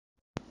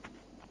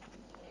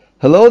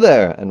Hello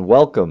there, and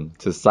welcome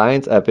to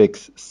Science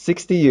Epic's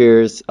 60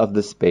 Years of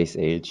the Space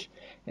Age,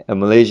 a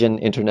Malaysian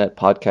internet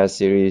podcast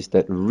series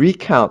that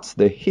recounts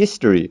the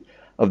history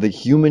of the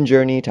human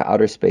journey to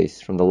outer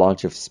space from the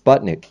launch of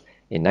Sputnik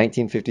in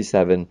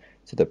 1957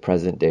 to the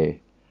present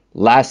day.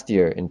 Last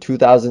year, in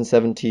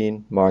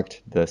 2017,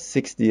 marked the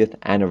 60th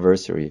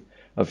anniversary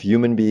of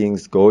human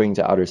beings going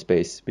to outer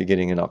space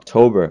beginning in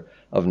October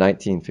of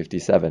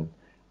 1957.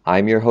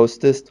 I'm your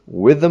hostess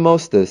with the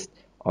mostest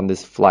on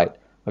this flight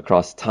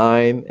across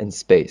time and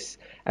space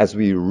as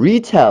we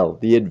retell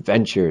the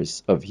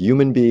adventures of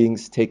human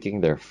beings taking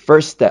their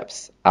first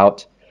steps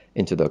out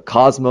into the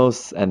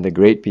cosmos and the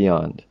great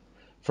beyond.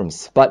 From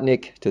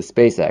Sputnik to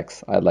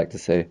SpaceX, I'd like to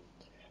say.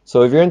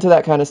 So if you're into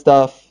that kind of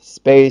stuff,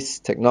 space,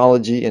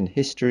 technology, and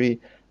history,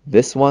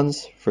 this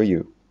one's for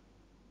you.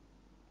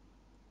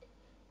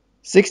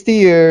 60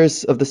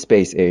 Years of the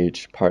Space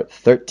Age, Part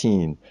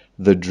 13,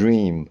 The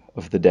Dream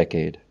of the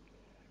Decade.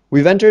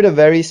 We've entered a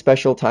very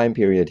special time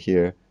period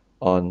here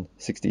on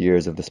 60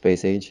 Years of the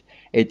Space Age,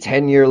 a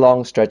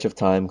 10-year-long stretch of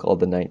time called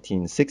the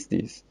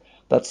 1960s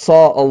that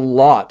saw a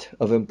lot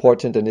of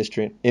important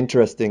and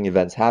interesting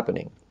events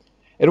happening.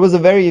 It was a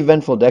very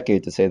eventful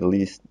decade, to say the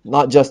least,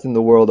 not just in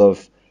the world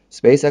of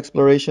space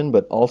exploration,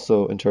 but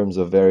also in terms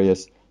of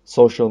various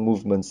social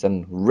movements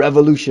and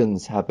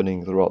revolutions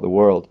happening throughout the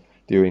world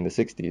during the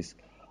 60s.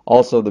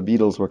 Also, the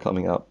Beatles were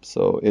coming up,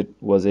 so it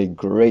was a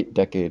great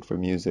decade for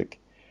music.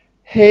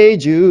 Hey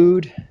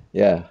Jude!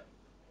 Yeah.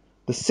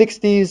 The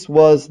 60s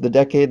was the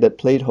decade that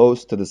played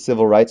host to the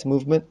civil rights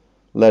movement,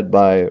 led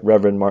by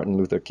Reverend Martin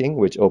Luther King,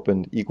 which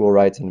opened equal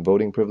rights and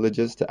voting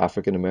privileges to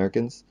African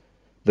Americans.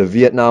 The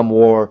Vietnam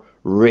War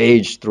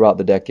raged throughout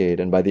the decade,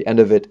 and by the end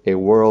of it, a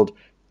world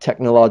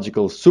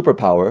technological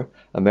superpower,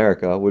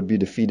 America, would be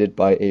defeated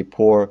by a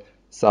poor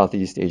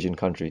Southeast Asian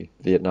country,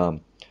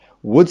 Vietnam.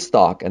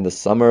 Woodstock and the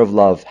Summer of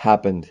Love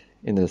happened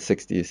in the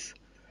 60s.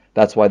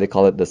 That's why they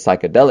call it the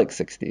psychedelic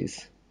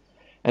 60s.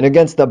 And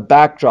against the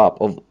backdrop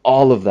of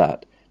all of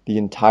that, the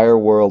entire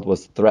world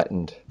was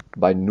threatened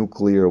by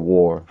nuclear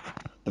war.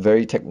 The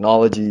very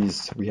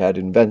technologies we had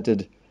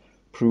invented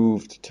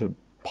proved to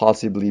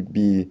possibly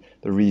be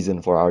the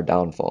reason for our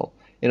downfall.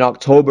 In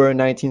October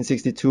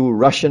 1962,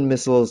 Russian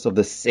missiles of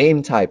the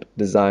same type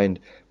designed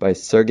by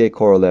Sergei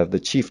Korolev, the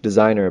chief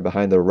designer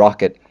behind the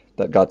rocket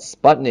that got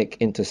Sputnik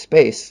into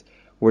space,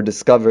 were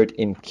discovered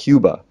in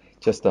Cuba,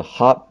 just a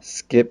hop,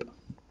 skip,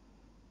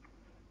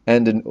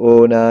 and an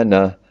oh na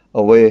na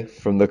away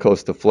from the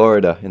coast of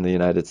Florida in the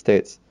United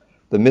States.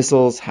 The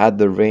missiles had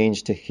the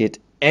range to hit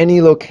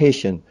any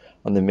location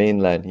on the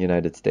mainland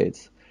United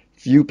States.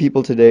 Few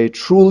people today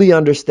truly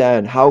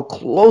understand how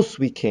close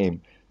we came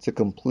to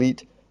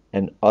complete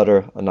and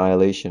utter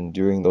annihilation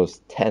during those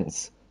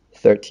tense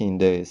 13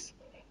 days.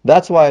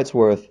 That's why it's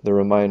worth the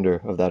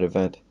reminder of that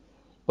event.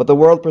 But the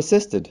world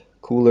persisted.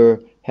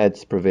 Cooler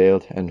heads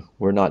prevailed, and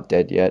we're not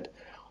dead yet.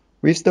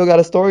 We've still got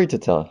a story to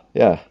tell.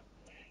 Yeah.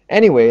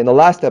 Anyway, in the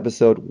last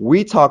episode,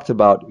 we talked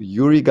about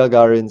Yuri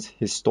Gagarin's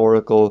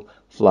historical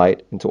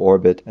flight into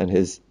orbit and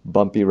his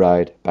bumpy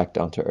ride back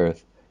down to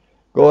Earth.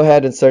 Go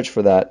ahead and search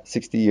for that,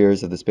 60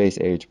 Years of the Space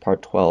Age,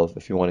 Part 12,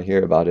 if you want to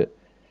hear about it.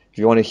 If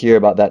you want to hear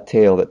about that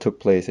tale that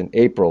took place in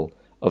April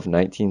of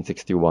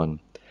 1961.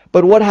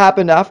 But what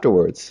happened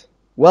afterwards?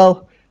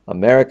 Well,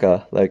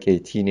 America, like a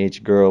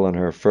teenage girl on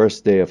her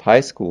first day of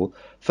high school,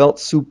 felt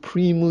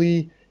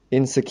supremely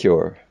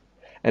insecure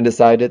and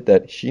decided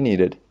that she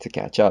needed to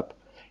catch up.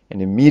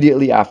 And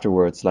immediately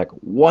afterwards, like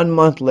 1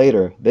 month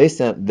later, they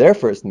sent their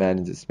first man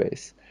into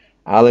space.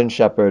 Alan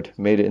Shepard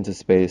made it into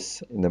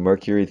space in the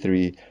Mercury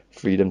 3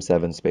 Freedom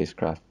 7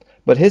 spacecraft.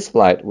 But his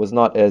flight was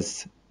not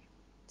as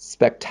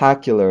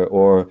spectacular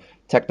or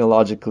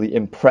technologically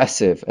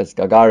impressive as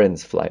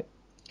Gagarin's flight.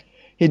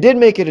 He did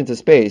make it into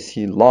space.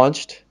 He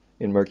launched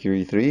in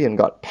Mercury 3 and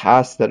got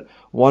past that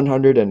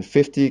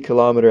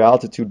 150-kilometer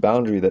altitude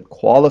boundary that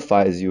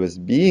qualifies you as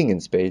being in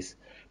space,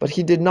 but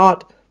he did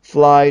not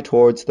fly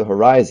towards the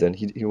horizon.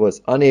 He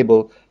was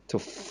unable to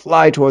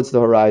fly towards the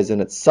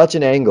horizon at such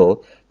an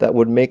angle that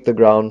would make the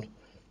ground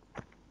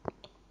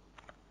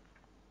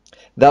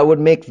that would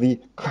make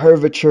the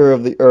curvature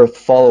of the earth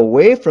fall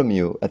away from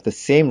you at the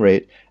same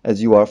rate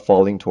as you are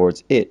falling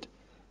towards it.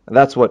 And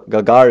that's what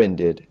Gagarin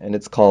did, and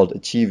it's called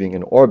achieving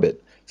an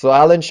orbit. So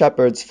Alan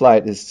Shepard's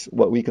flight is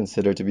what we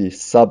consider to be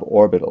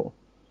suborbital.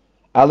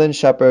 Alan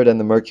Shepard and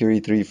the Mercury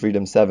 3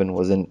 Freedom 7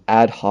 was an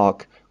ad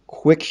hoc,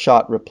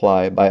 quick-shot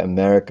reply by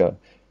America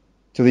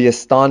to the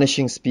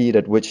astonishing speed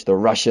at which the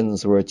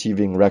Russians were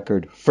achieving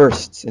record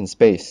firsts in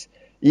space.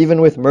 Even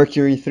with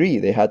Mercury 3,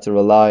 they had to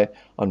rely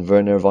on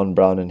Werner von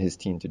Braun and his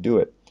team to do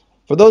it.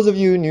 For those of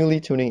you newly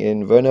tuning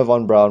in, Werner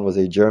von Braun was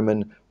a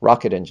German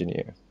rocket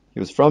engineer.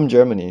 He was from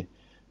Germany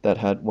that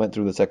had went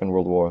through the Second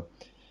World War.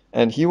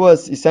 And he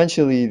was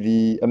essentially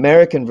the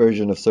American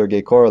version of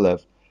Sergei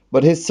Korolev.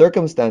 But his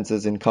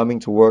circumstances in coming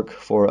to work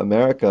for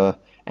America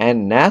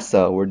and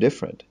NASA were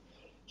different.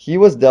 He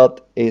was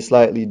dealt a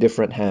slightly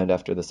different hand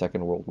after the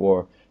Second World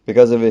War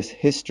because of his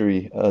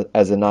history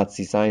as a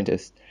Nazi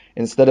scientist.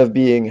 Instead of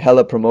being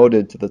hella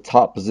promoted to the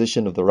top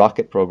position of the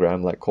rocket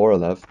program like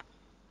Korolev,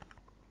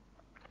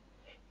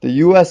 the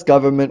US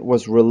government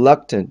was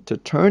reluctant to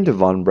turn to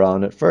von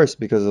Braun at first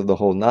because of the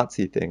whole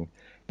Nazi thing,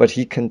 but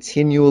he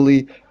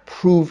continually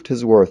proved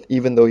his worth,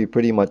 even though he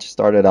pretty much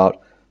started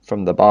out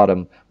from the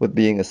bottom with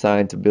being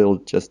assigned to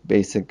build just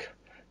basic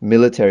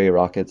military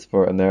rockets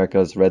for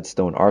America's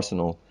Redstone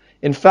arsenal.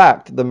 In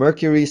fact, the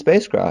Mercury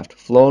spacecraft,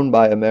 flown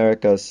by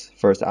America's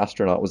first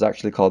astronaut, was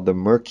actually called the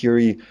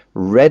Mercury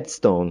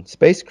Redstone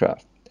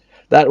spacecraft.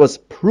 That was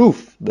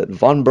proof that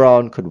von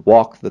Braun could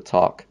walk the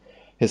talk.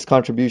 His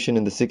contribution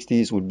in the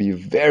 60s would be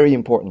very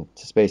important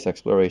to space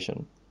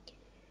exploration.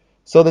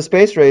 So the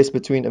space race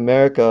between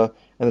America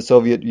and the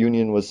Soviet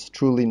Union was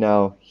truly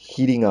now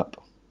heating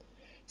up.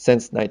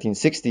 Since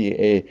 1960,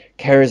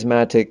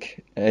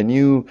 a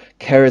new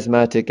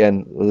charismatic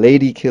and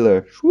lady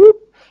killer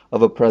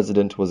of a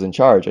president was in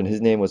charge, and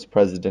his name was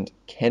President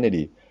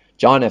Kennedy.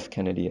 John F.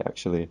 Kennedy,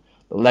 actually.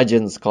 The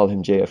legends call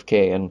him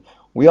JFK, and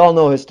we all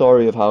know his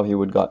story of how he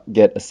would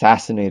get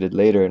assassinated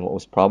later in what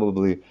was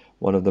probably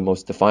one of the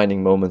most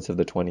defining moments of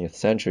the 20th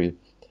century.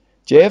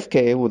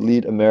 JFK would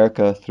lead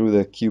America through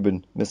the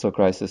Cuban Missile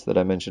Crisis that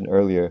I mentioned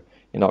earlier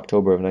in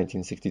October of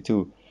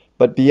 1962.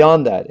 But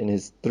beyond that, in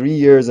his 3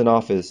 years in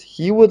office,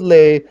 he would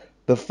lay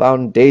the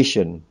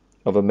foundation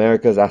of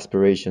America's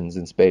aspirations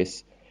in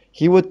space.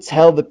 He would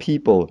tell the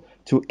people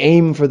to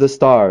aim for the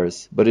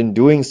stars, but in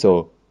doing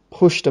so,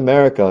 pushed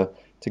America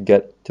to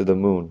get to the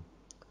moon.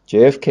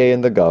 JFK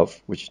and the Gov,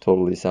 which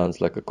totally sounds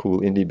like a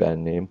cool indie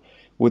band name,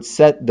 would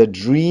set the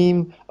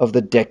dream of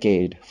the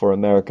decade for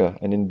America,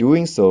 and in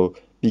doing so,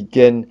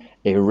 begin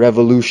a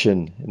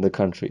revolution in the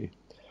country.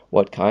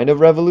 What kind of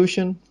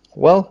revolution?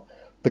 Well,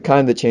 the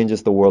kind that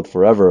changes the world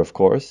forever, of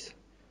course.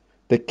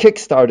 They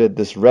kick-started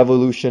this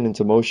revolution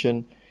into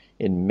motion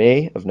in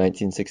May of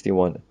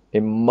 1961. A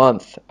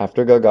month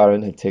after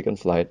Gagarin had taken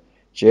flight,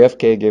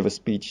 JFK gave a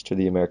speech to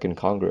the American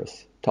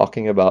Congress,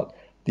 talking about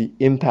the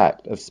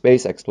impact of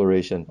space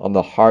exploration on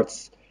the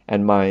hearts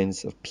and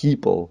minds of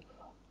people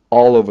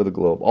all over the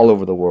globe, all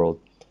over the world.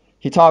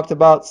 He talked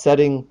about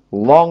setting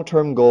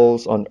long-term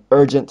goals on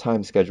urgent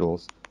time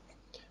schedules,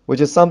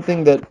 which is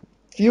something that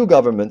few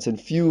governments and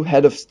few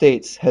heads of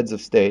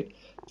state,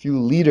 few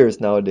leaders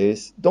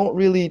nowadays don't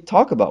really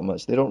talk about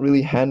much. They don't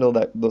really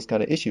handle those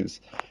kind of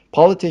issues.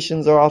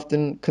 Politicians are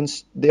often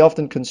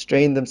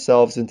constrain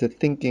themselves into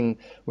thinking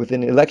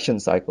within election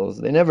cycles.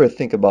 They never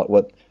think about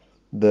what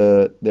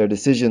their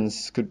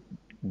decisions could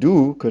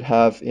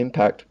have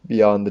impact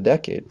beyond the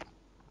decade.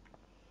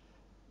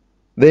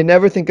 They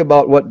never think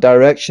about what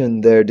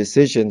direction their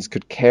decisions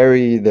could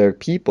carry their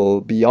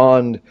people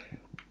beyond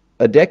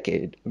a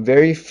decade.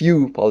 Very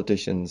few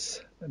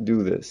politicians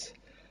do this.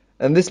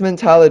 And this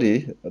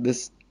mentality,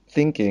 this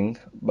thinking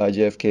by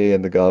JFK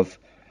and the Gov,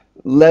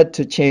 led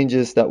to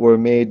changes that were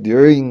made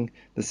during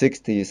the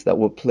 60s that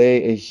will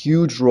play a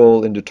huge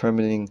role in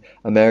determining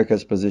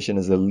America's position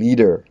as a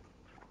leader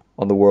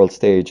on the world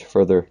stage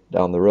further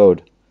down the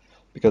road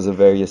because of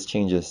various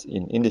changes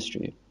in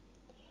industry.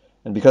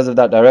 And because of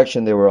that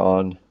direction they were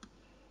on,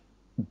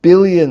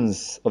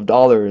 billions of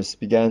dollars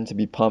began to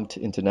be pumped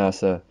into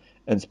NASA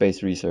and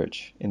space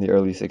research in the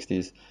early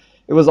 60s.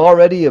 It was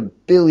already $1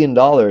 billion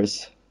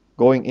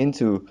going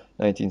into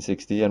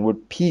 1960 and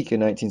would peak in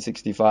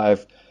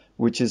 1965,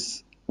 which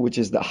is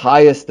the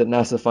highest that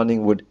NASA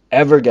funding would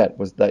ever get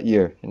was that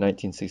year in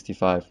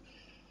 1965.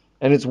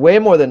 And it's way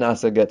more than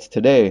NASA gets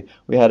today.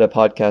 We had a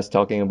podcast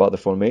talking about the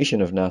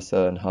formation of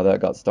NASA and how that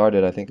got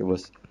started. I think it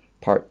was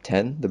part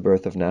 10, the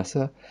birth of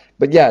NASA.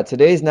 But yeah,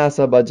 today's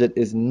NASA budget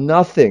is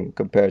nothing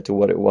compared to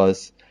what it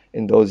was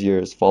in those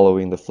years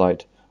following the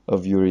flight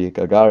of Yuri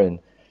Gagarin.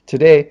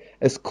 Today,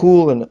 as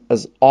cool and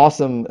as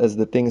awesome as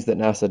the things that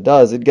NASA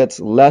does, it gets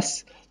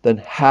less than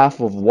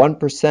half of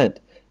 1%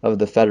 of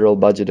the federal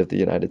budget of the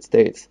United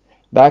States.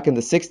 Back in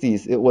the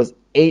 60s, it was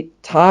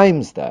 8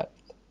 times that.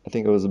 I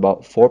think it was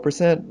about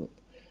 4%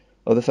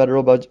 of the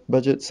federal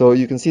budget. So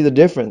you can see the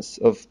difference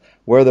of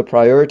where the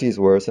priorities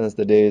were since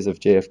the days of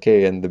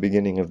JFK and the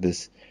beginning of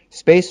this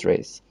space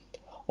race.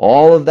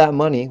 All of that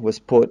money was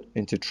put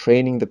into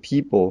training the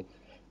people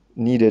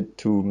needed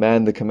to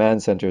man the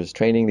command centers,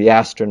 training the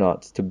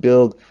astronauts, to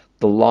build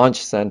the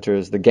launch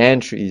centers, the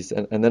gantries,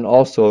 and then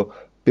also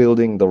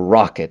building the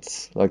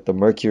rockets like the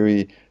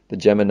Mercury, the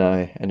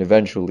Gemini, and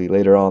eventually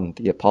later on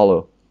the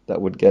Apollo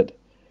that would get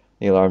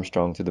Neil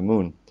Armstrong to the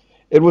moon.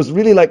 It was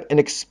really like an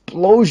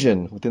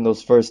explosion within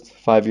those first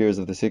 5 years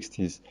of the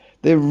 60s.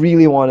 They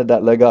really wanted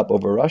that leg up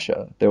over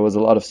Russia. There was a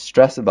lot of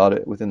stress about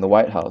it within the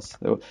White House.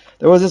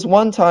 There was this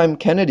one time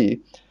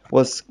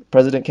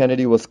President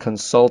Kennedy was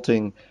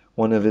consulting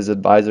one of his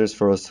advisors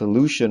for a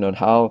solution on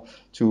how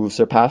to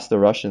surpass the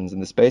Russians in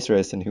the space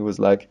race, and he was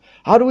like,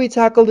 how do we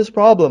tackle this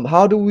problem?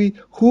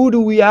 Who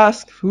do we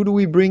ask? Who do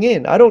we bring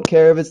in? I don't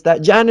care if it's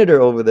that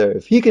janitor over there.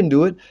 If he can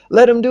do it,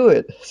 let him do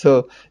it.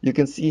 So you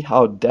can see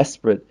how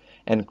desperate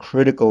and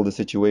critical the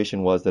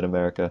situation was that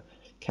America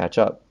catch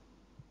up.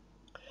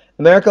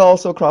 America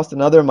also crossed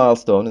another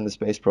milestone in the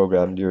space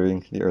program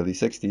during the early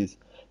 60s.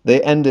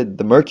 They ended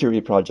the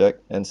Mercury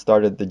project and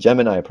started the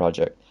Gemini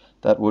project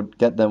that would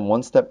get them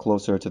one step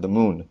closer to the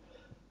moon.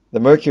 The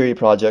Mercury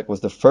project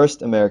was the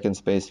first American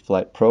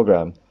spaceflight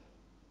program,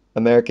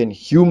 American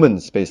human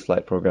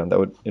spaceflight program that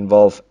would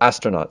involve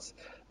astronauts,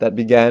 that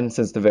began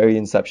since the very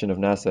inception of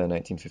NASA in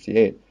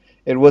 1958.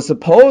 It was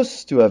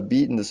supposed to have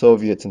beaten the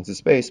Soviets into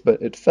space,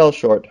 but it fell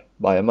short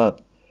by a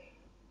month.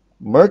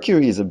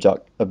 Mercury's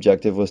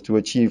objective was to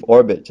achieve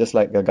orbit just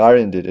like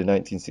Gagarin did in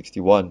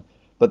 1961,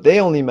 but they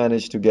only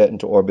managed to get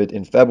into orbit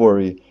in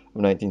February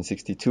of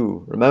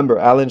 1962. Remember,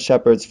 Alan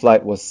Shepard's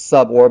flight was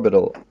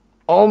suborbital,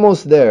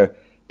 almost there,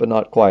 but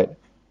not quite.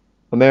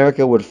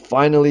 America would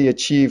finally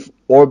achieve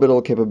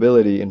orbital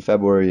capability in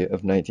February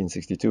of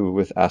 1962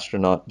 with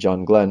astronaut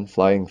John Glenn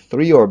flying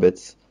 3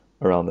 orbits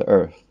around the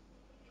Earth.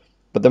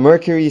 But the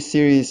Mercury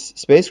series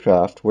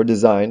spacecraft were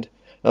designed.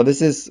 Now,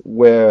 this is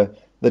where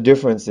the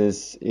difference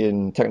is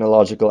in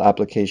technological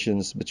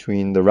applications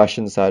between the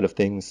Russian side of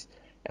things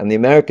and the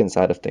American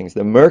side of things.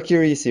 The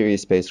Mercury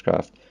series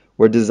spacecraft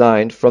were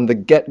designed from the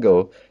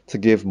get-go to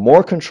give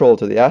more control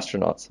to the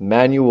astronauts,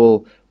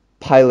 manual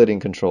piloting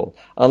control,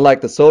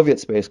 unlike the Soviet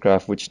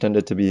spacecraft, which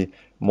tended to be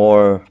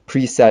more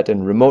preset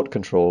and remote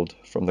controlled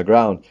from the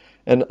ground.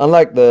 And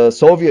unlike the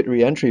Soviet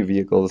re-entry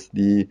vehicles,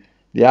 the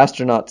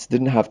astronauts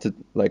didn't have to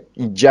like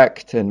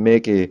eject and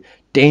make a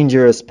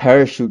dangerous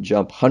parachute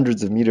jump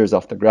hundreds of meters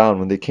off the ground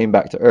when they came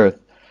back to Earth.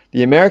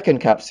 The American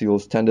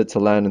capsules tended to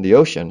land in the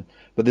ocean,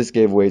 but this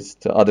gave way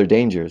to other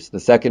dangers. The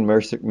second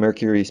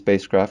Mercury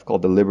spacecraft,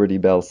 called the Liberty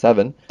Bell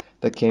 7,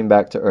 that came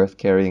back to Earth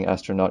carrying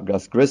astronaut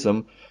Gus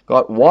Grissom,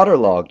 got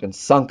waterlogged and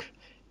sunk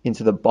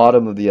into the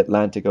bottom of the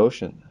Atlantic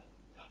Ocean.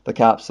 The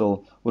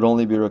capsule would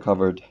only be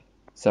recovered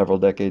several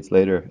decades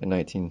later in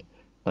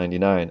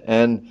 1999.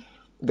 And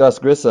Gus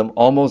Grissom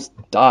almost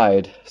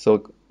died.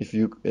 So if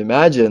you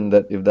imagine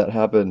that if that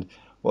happened,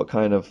 what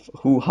kind of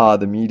hoo-ha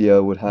the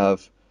media would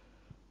have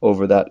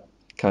over that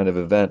kind of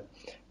event.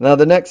 Now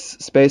the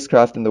next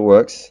spacecraft in the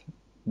works,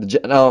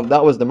 now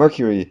that was the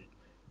Mercury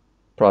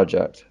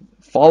project.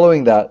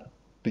 Following that,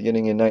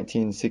 beginning in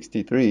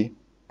 1963,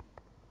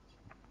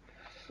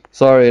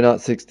 sorry,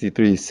 not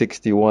 63,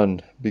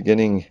 61,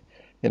 beginning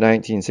in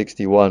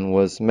 1961,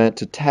 was meant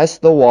to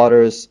test the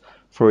waters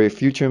for a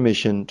future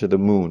mission to the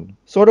moon.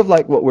 Sort of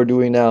like what we're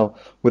doing now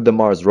with the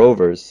Mars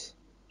rovers,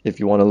 if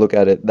you want to look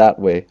at it that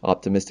way,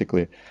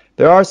 optimistically.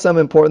 There are some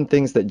important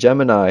things that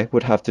Gemini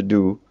would have to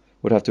do,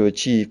 would have to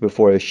achieve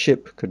before a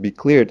ship could be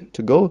cleared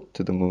to go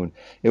to the moon.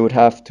 It would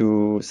have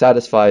to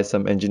satisfy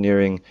some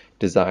engineering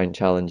design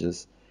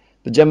challenges.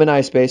 The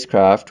Gemini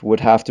spacecraft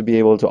would have to be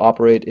able to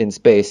operate in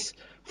space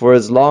for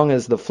as long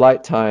as the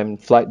flight time,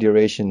 flight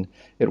duration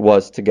it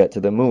was to get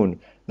to the moon.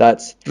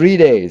 That's 3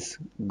 days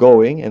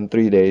going and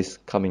 3 days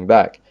coming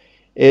back.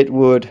 It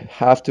would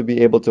have to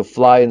be able to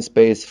fly in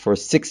space for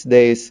 6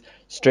 days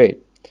straight.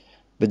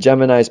 The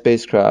Gemini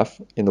spacecraft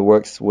in the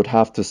works would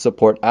have to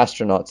support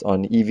astronauts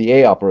on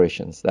EVA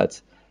operations.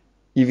 That's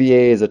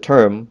EVA is a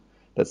term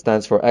that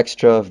stands for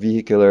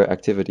extravehicular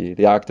activity,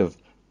 the act of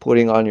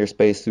putting on your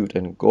spacesuit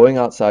and going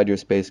outside your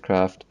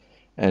spacecraft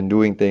and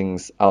doing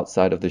things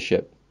outside of the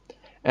ship.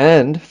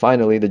 And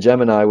finally, the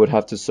Gemini would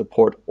have to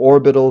support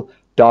orbital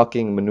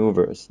docking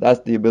maneuvers.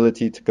 That's the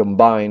ability to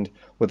combine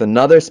with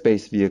another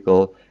space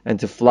vehicle and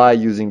to fly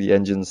using the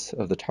engines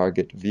of the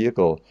target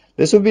vehicle.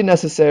 This would be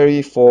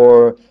necessary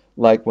for,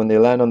 like, when they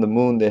land on the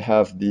moon, they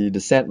have the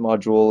descent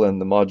module and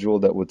the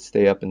module that would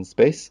stay up in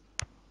space.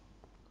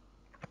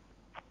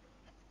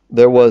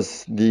 There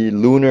was the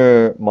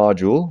lunar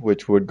module,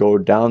 which would go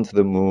down to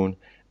the moon,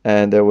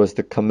 and there was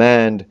the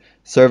command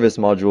service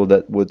module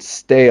that would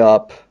stay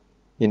up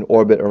in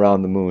orbit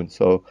around the moon.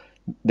 So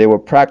they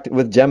were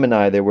with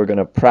Gemini, they were going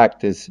to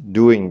practice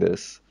doing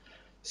this.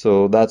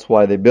 So that's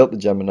why they built the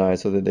Gemini,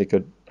 so that they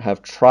could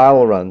have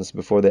trial runs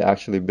before they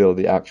actually build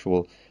the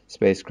actual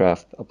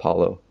spacecraft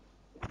Apollo.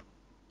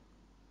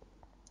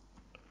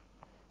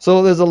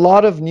 So there's a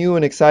lot of new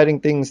and exciting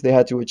things they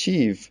had to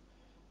achieve.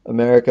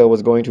 America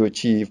was going to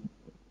achieve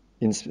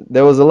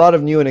there was a lot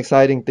of new and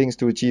exciting things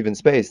to achieve in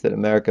space that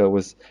America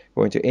was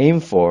going to aim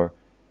for,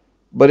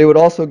 but it would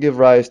also give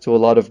rise to a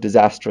lot of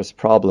disastrous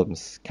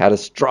problems,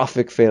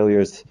 catastrophic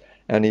failures,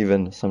 and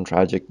even some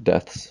tragic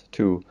deaths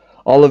too.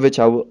 All of which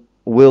I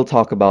will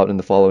talk about in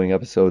the following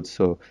episodes,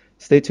 so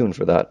stay tuned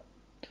for that.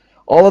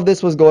 All of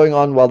this was going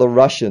on while the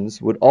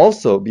Russians would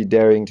also be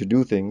daring to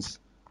do things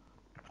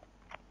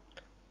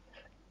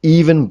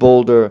even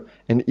bolder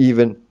and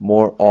even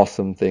more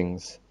awesome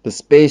things. The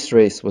space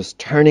race was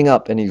turning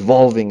up and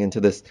evolving into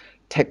this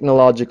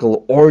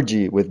technological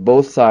orgy, with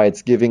both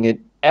sides giving it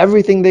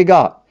everything they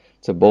got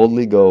to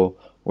boldly go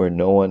where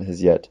no one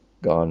has yet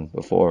gone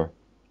before.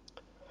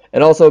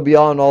 And also,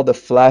 beyond all the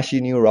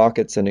flashy new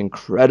rockets and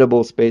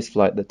incredible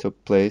spaceflight that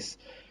took place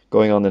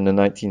going on in the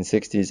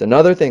 1960s,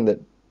 another thing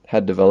that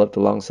had developed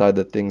alongside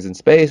the things in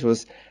space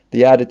was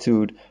the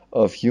attitude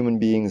of human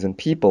beings and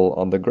people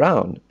on the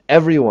ground.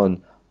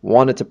 Everyone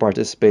wanted to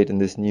participate in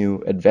this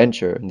new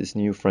adventure, in this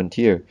new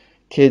frontier.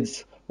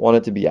 Kids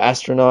wanted to be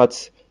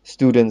astronauts,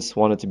 Students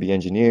wanted to be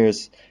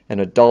engineers, and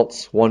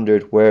adults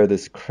wondered where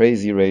this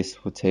crazy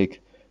race would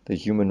take the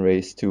human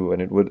race to,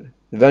 and it would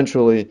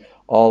eventually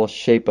all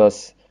shape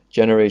us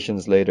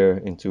generations later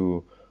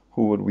into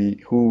who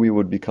we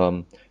would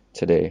become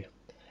today.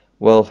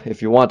 Well,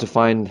 if you want to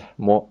found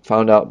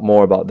out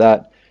more about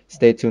that,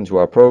 stay tuned to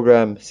our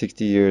program,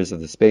 60 Years of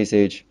the Space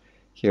Age,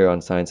 here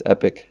on Science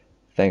Epic.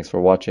 Thanks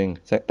for watching.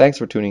 Thanks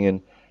for tuning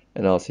in,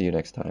 and I'll see you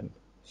next time.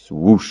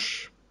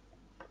 Swoosh.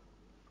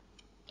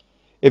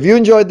 If you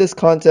enjoyed this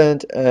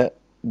content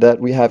that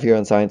we have here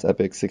on Science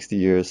Epic 60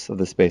 Years of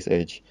the Space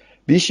Age,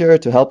 be sure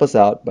to help us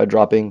out by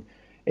dropping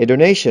a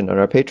donation on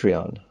our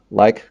Patreon.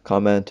 Like,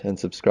 comment, and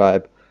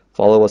subscribe.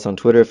 Follow us on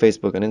Twitter,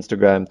 Facebook, and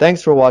Instagram.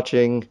 Thanks for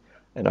watching,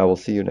 and I will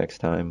see you next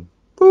time.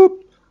 Boop!